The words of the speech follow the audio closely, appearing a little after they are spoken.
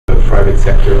private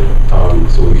sector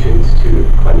solutions to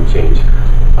climate change,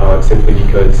 simply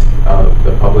because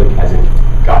the public hasn't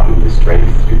gotten the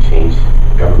strength to change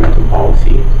governmental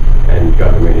policy, and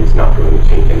government is not going to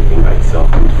change anything by itself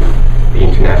due to the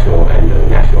international and the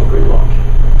national gridlock.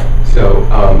 So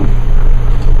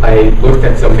I looked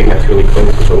at something that's really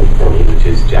close to home for me, which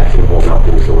is Jackson Hole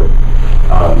Mountain Resort.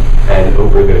 And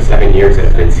over the 7 years that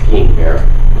I've been skiing there,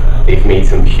 they've made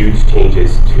some huge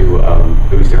changes to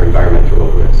boost their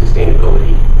environmental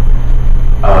sustainability.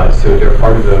 So they're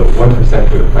part of the 1%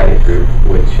 for the Planet group,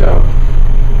 which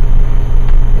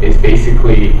is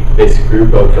basically this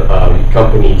group of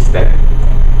companies that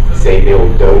say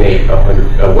they'll donate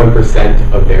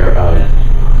 1% of their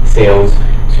sales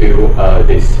to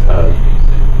this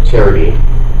charity,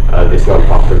 this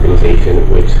nonprofit organization,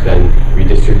 which then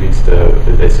redistributes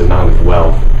this amount of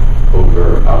wealth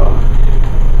over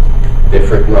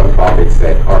different nonprofits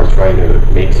that are trying to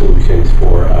make solutions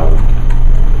for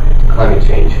climate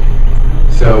change.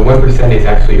 So 1% is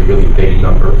actually a really big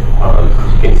number.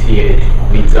 You can see it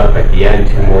leads up at the end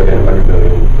to more than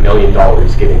 $100 million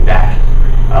giving back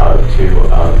to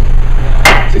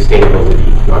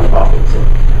sustainability nonprofits.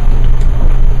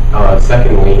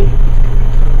 Secondly,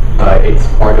 it's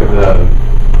part of the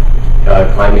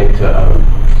climate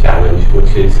challenge,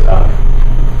 which is a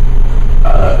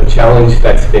challenge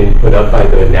that's been put up by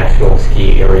the National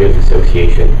Ski Areas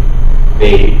Association.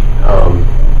 They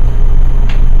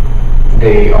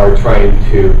are trying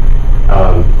to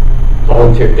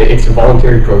it's a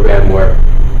voluntary program where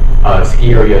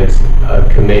ski areas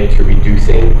commit to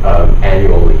reducing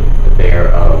annually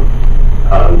their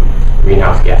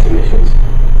greenhouse gas emissions.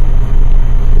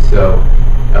 So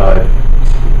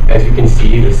as you can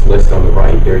see, this list on the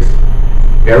right, there's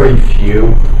very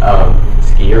few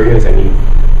ski areas. I mean,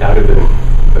 out of the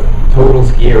total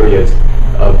ski areas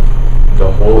of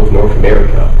the whole of North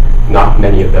America, not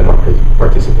many of them are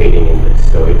participating in this.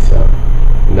 So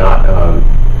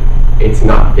it's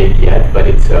not big yet, but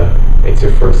it's a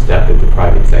first step that the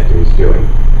private sector is doing.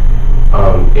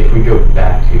 If we go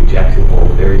back to Jackson Hole,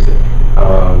 there's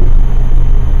I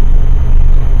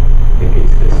think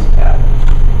it's this tab.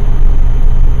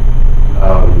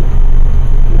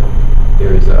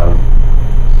 There's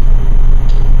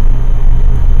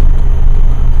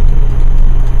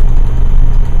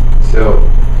so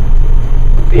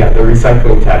yeah, the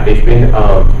recycling tab. They've been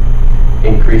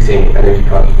increasing energy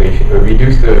conservation, or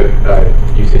reduced the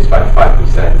usage by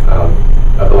 5% of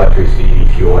electricity,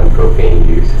 fuel, and propane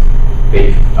use.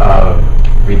 They've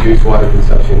reduced water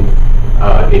consumption.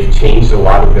 They've changed a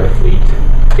lot of their fleet.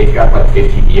 They've got like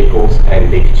 50 vehicles,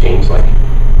 and they've changed like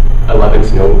 11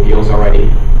 snowmobiles already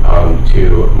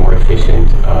to more efficient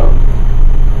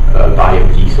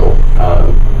biodiesel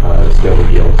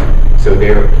snowmobiles. So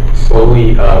they're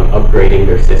slowly upgrading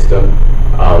their system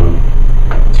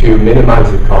to minimize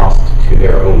the cost to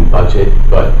their own budget,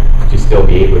 but to still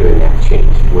be able to enact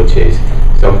change, which is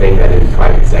something that in the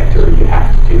private sector you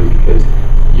have to do because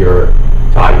you're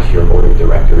tied to your board of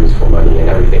directors for money and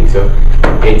everything. So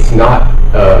it's not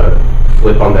a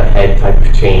flip on the head type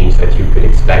of change that you could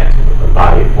expect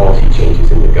by policy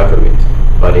changes in the government,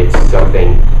 but it's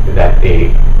something that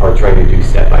they are trying to do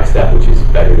step by step, which is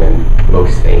better than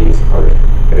most things are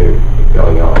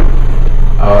going on.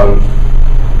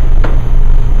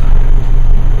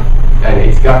 And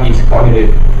it's got these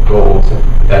quantitative goals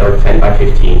that are 10 by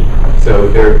 15. So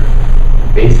they're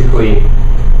basically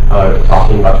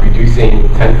talking about reducing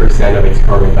 10% of its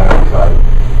carbon dioxide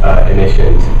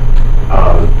emissions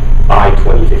by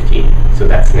 2015. So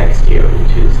that's next year,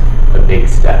 which is a big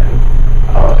step,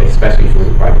 especially for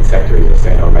the private sector. As I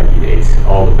said already, it's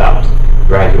all about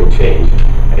gradual change.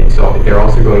 And so they're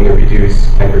also going to reduce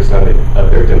 10% of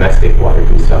their domestic water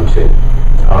consumption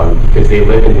because they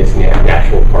live in this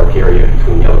natural park area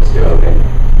between Yellowstone and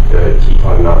the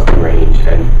Teton Mountain Range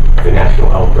and the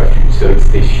National Elk Refuge. So it's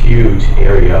this huge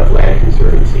area of land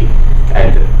conservancy,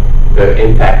 and the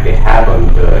impact they have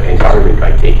on the environment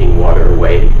by taking water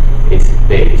away is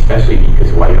big, especially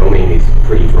because Wyoming is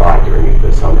pretty dry during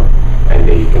the summer, and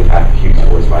they can have huge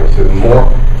forest fires. So the more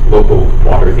local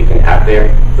water they can have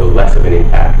there, the less of an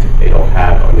impact it'll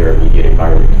have on their immediate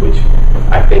environment, which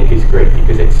I think is great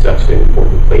because it's such an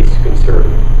important place to conserve.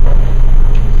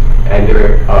 And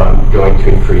they're going to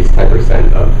increase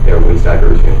 10% of their waste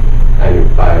diversion and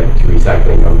to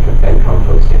recycling and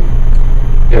composting.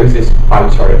 There's this pie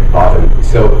chart at the bottom.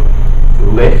 So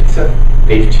lifts,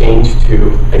 they've changed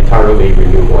to entirely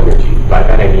renewable energy. By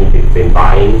that I mean they've been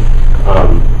buying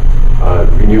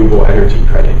renewable energy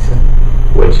credits,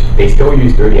 which they still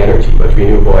use dirty energy, but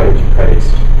renewable energy credits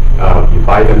you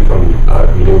buy them from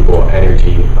renewable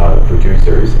energy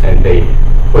producers, and they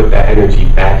put that energy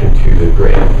back into the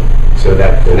grid, so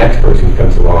that the next person who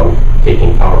comes along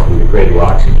taking power from the grid will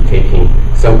actually be taking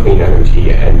some clean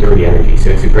energy and dirty energy.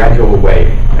 So it's a gradual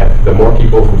way. The more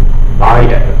people who buy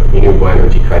renewable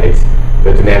energy credits,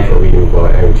 the demand for renewable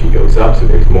energy goes up, so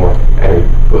there's more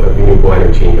renewable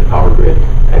energy in the power grid,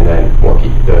 and then more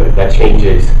that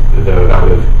changes the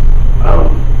amount of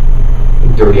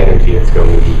dirty energy that's going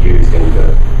to be used in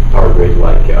the power grid,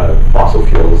 like fossil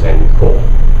fuels and coal.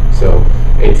 So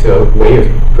it's a way of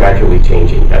gradually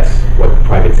changing. That's what the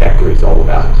private sector is all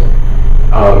about.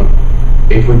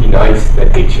 It would be nice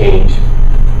that they change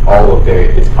all of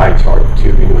this pie chart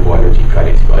to renewable energy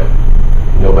credits, but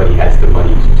nobody has the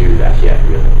money to do that yet,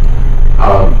 really.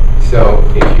 So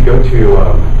if you go to,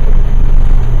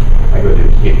 I go to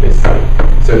this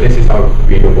site. So this is how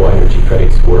renewable energy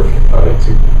credits work.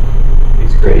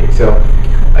 It's great. So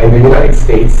in the United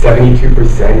States,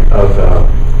 72% of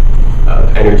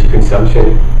energy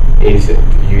consumption is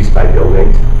used by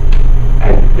buildings,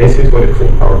 and this is what a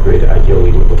clean power grid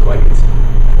ideally would look like.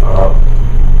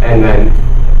 And then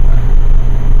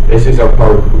this is our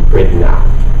power grid now.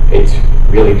 It's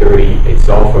really dirty. It's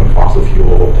all from fossil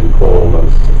fuel and coal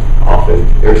most often.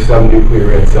 There's some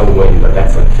nuclear and some wind, but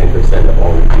that's like 10% of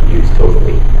all we use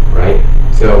totally, right?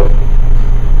 So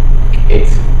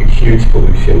it's a huge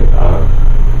pollution.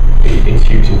 It's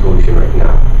huge in pollution right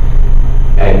now.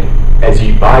 And as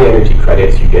you buy energy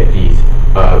credits, you get these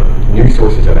new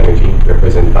sources of energy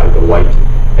represented by the white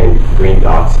and green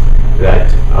dots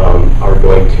that are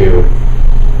going to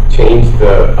change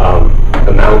the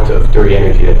amount of dirty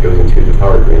energy that goes into the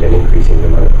power grid and increasing the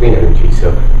amount of clean energy.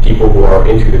 So people who are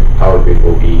into the power grid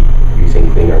will be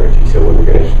using clean energy. So when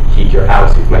you're going to heat your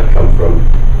house, it might come from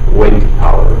wind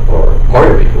power, or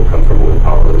part of it will come from wind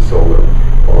power or solar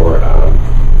or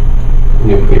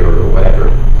nuclear or whatever.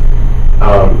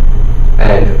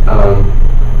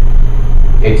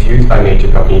 It's used by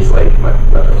major companies like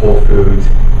Whole Foods,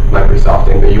 Microsoft,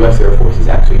 and the U.S. Air Force is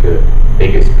actually the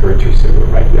biggest purchaser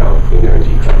right now of clean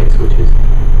energy credits, which is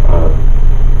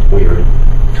weird,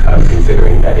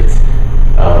 considering that it's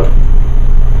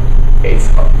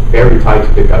very tied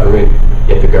to the government,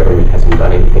 yet the government hasn't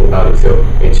done anything about it. So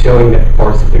it's showing that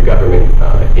parts of the government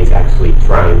is actually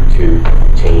trying to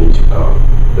change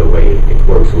the way it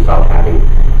works without having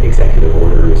executive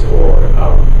orders or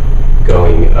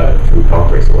going through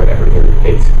Congress or whatever.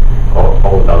 It's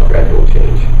all about gradual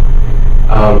change.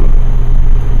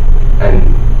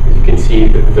 And as you can see,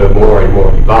 the more and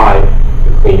more you buy,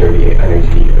 the cleaner the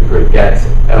energy grid gets.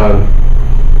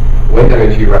 Wind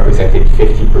energy represented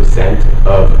 50%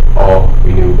 of all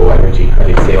renewable energy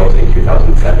credit sales in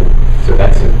 2007. So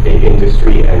that's a big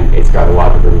industry, and it's got a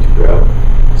lot of room to grow.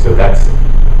 So that's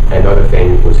another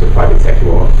thing which the private sector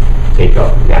will take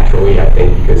up naturally, I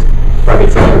think, because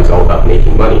private sector is all about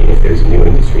making money. If there's a new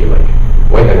industry like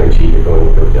wind energy, you're going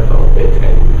to go develop it,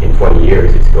 and in 20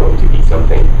 years it's going to be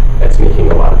something that's making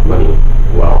a lot of money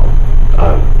while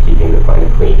keeping the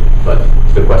planet clean. But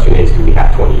the question is, do we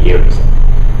have 20 years?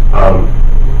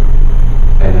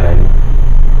 And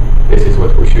then this is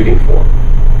what we're shooting for.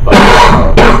 But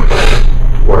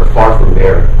we're far from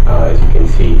there, as you can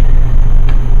see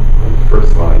on the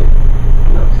first slide.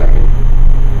 No, second.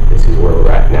 This is where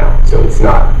we're at now. So it's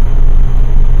not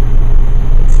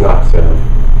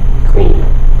clean.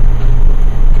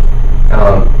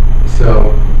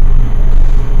 So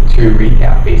to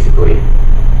recap, basically,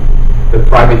 the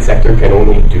private sector can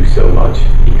only do so much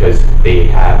because they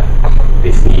have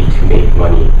this need to make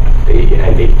money,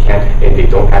 and they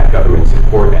don't have government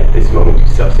support at this moment to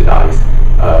subsidize,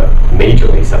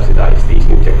 majorly subsidize these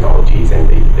new technologies and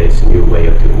this new way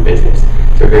of doing business.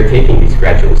 So they're taking these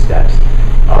gradual steps,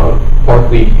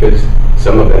 partly because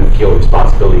some of them feel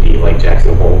responsibility, like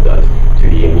Jackson Hole does,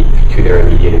 to their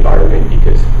immediate environment,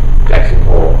 because Jackson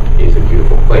Hole is a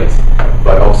beautiful place,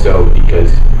 but also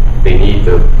because they need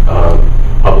the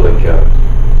public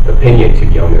opinion to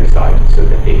be on their side so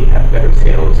that they have better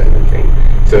sales and everything.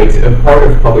 So it's a part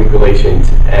of public relations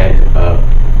and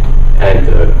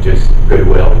just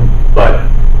goodwill. But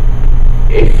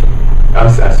if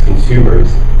us as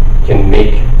consumers can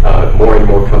make more and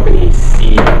more companies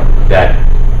see that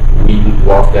we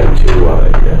want them to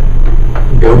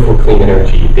go for clean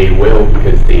energy, they will,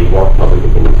 because they want public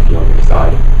opinion to be on their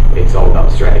side. It's all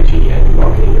about strategy and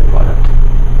marketing your product.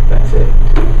 That's it.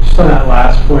 Just on that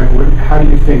last point,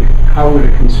 how would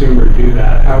a consumer do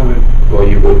that? Well,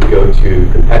 you would go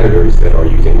to competitors that are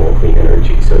using more clean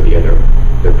energy. So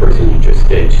the person you just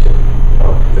ditched,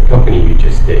 the company you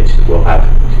just ditched will have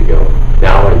to go,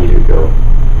 now I need to go.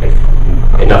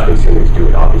 In enough consumers do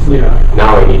it, obviously. Yeah.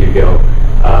 Now I need to go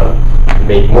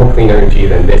make more clean energy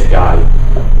than this guy,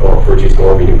 or purchase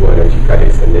more renewable energy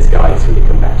credits than this guy, so they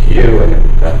come back to you, and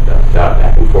then that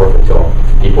back and forth until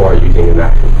people are using the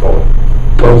maximum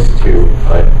close to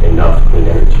enough clean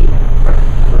energy.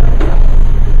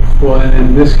 Well, and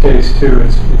in this case too,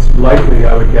 it's likely,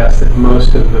 I would guess, that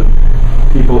most of the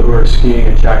people who are skiing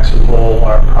at Jackson Hole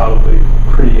are probably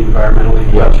pretty environmentally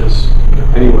conscious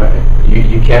anyway.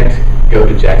 You can't go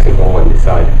to Jackson Hole and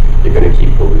decide you're going to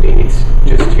keep polluting. It's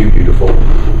just too beautiful.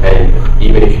 And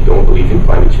even if you don't believe in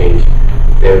climate change,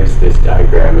 there's this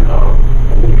diagram,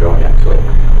 I'm going to draw it actually,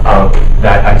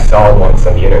 that I saw once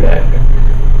on the internet.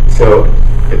 So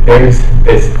there's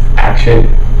this action,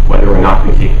 whether or not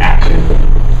we take action,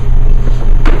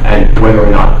 and whether or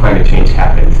not climate change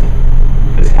happens.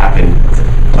 This happens.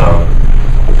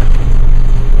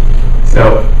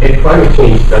 So if climate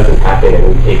change doesn't happen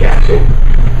and we take action,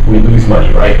 we lose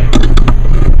money, right?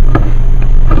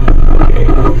 Okay.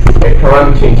 If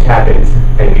climate change happens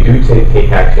and we do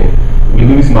take action, we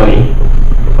lose money,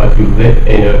 but we live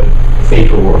in a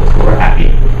safer world, so we're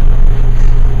happy.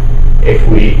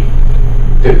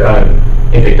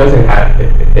 If it doesn't happen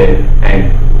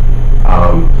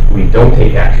and we don't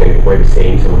take action, we're the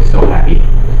same, so we're still happy.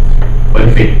 But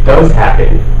if it does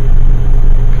happen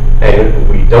and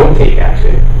we don't take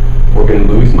action, we're going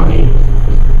to lose money,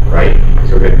 right?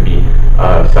 Because we're going to be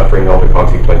suffering all the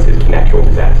consequences of natural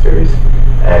disasters,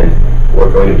 and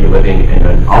we're going to be living in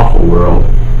an awful world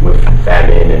with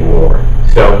famine and war.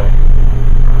 So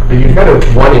you've got a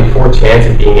 1 in 4 chance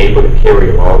of being able to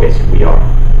carry along as we are.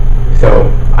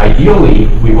 So ideally,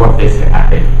 we want this to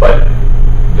happen, but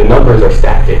the numbers are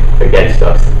stacked against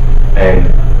us, and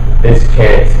this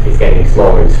chance is getting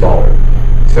smaller and smaller.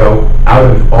 So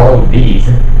out of all of these,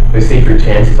 the safer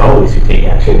chance is always to take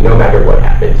action, no matter what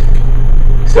happens.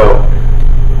 So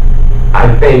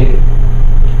I think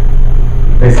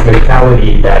this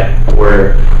mentality that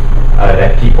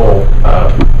that people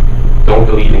don't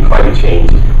believe in climate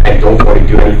change and don't want to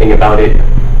do anything about it,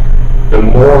 the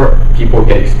more people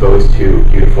get exposed to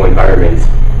beautiful environments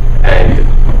and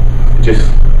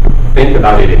just think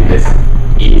about it in this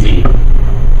easy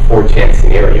 4 chance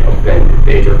scenario, then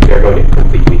they're going to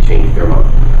completely change their mind.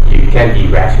 You can't be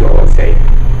rational and say,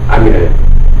 I'm going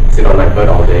to sit on my butt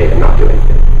all day and not do anything.